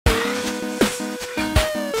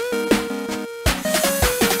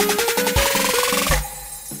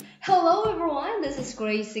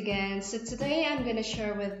Grace again. So today I'm gonna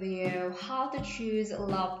share with you how to choose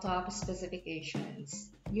laptop specifications.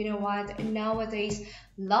 You know what? Nowadays,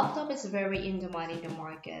 laptop is very in demand in the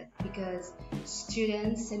market because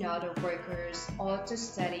students and other workers ought to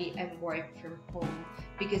study and work from home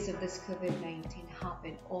because of this COVID-19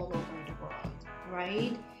 happened all over the world,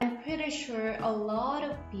 right? I'm pretty sure a lot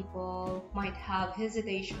of people might have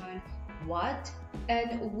hesitation, what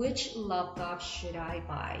and which laptop should I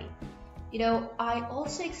buy? You know, I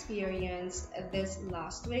also experienced this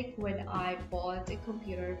last week when I bought a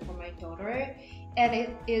computer for my daughter, and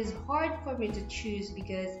it is hard for me to choose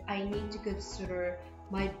because I need to consider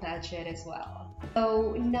my budget as well.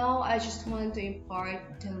 So now I just want to impart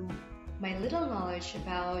my little knowledge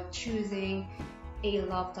about choosing a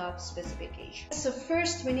laptop specification. So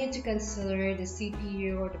first we need to consider the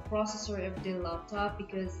CPU or the processor of the laptop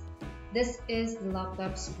because this is the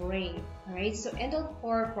laptop's brain, alright? So Intel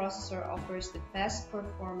Core processor offers the best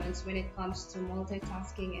performance when it comes to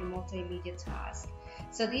multitasking and multimedia tasks.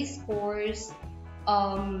 So these cores,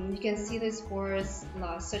 you can see these cores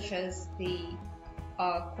such as the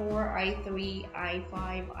Core i3,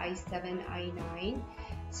 i5, i7, i9.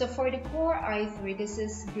 So for the Core i3, this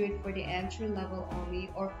is good for the entry level only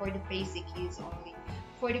or for the basic use only.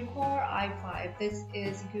 For the Core i5, this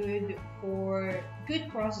is good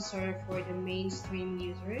processor for the mainstream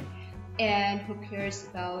user and who cares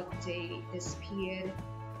about the speed,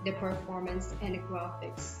 the performance, and the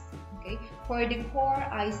graphics. Okay. For the Core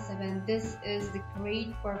i7, this is the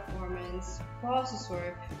great performance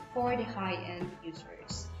processor for the high-end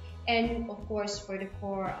users. And of course, for the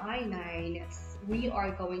Core i9, we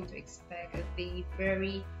are going to expect the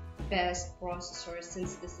very best processor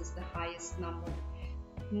since this is the highest number.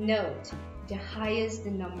 Note, the highest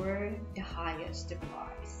the number, the highest the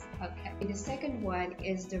price. Okay. And the second one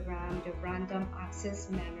is the RAM, the random access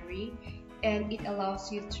memory, and it allows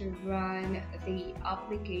you to run the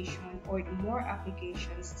application or more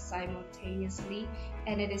applications simultaneously,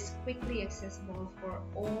 and it is quickly accessible for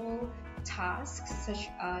all tasks such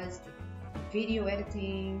as video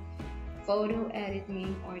editing, photo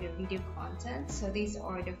editing, or the video content. So these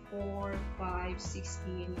are the 4, 5,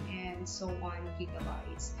 16 and so on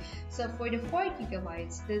gigabytes. So for the 4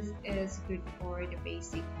 gigabytes, this is good for the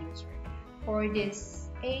basic user. For this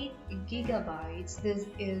 8 gigabytes, this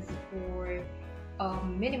is for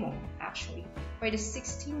minimum actually. For the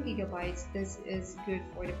 16 gigabytes, this is good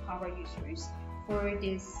for the power users. For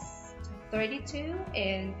this 32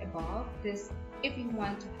 and above, this if you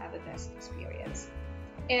want to have a best experience.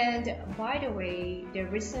 And by the way, the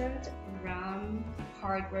recent RAM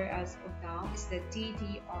hardware as of now is the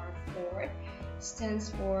DDR4,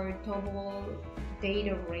 stands for Total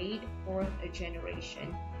Data Rate 4th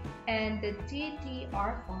generation, and the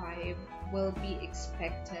DDR5 will be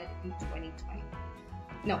expected in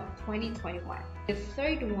 2021. The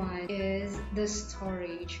third one is the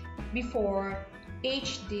storage. Before,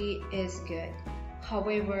 HD is good,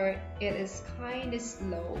 however it is kind of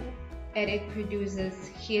slow and it produces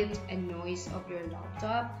heat and noise of your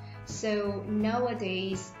laptop. So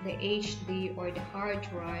nowadays the HD or the hard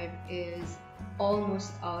drive is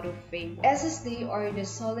almost out of favor. SSD or the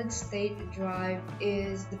solid state drive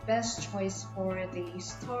is the best choice for the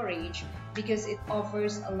storage because it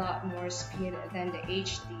offers a lot more speed than the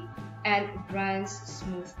HD and runs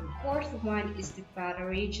smoothly. Fourth one is the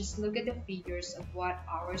battery. Just look at the figures of watt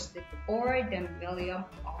hours or the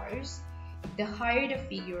milliamp hours. The higher the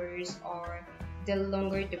figures are, the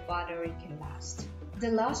longer the battery can last. The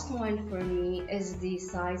last one for me is the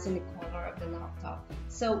size and the color of the laptop.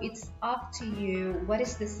 So it's up to you what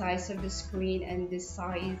is the size of the screen and the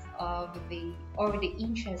size of the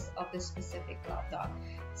inches of the specific laptop.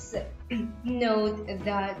 So note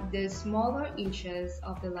that the smaller inches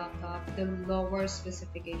of the laptop, the lower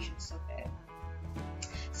specifications of it.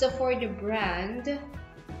 So for the brand,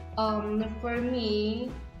 for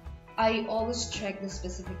me, I always check the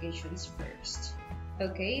specifications first.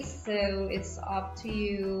 Okay, so it's up to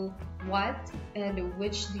you what and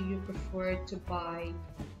which do you prefer to buy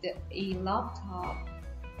a laptop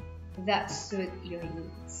that suit your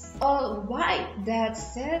needs. Alright,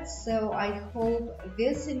 that's it. So I hope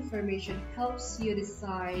this information helps you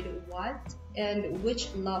decide what and which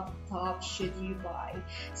laptop should you buy.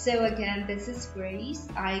 So again, this is Grace.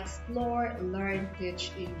 I explore, learn,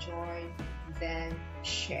 teach, enjoy, then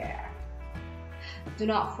share. Do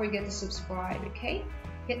not forget to subscribe, okay?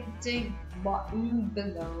 Hit the button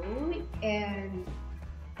below and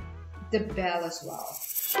the bell as well.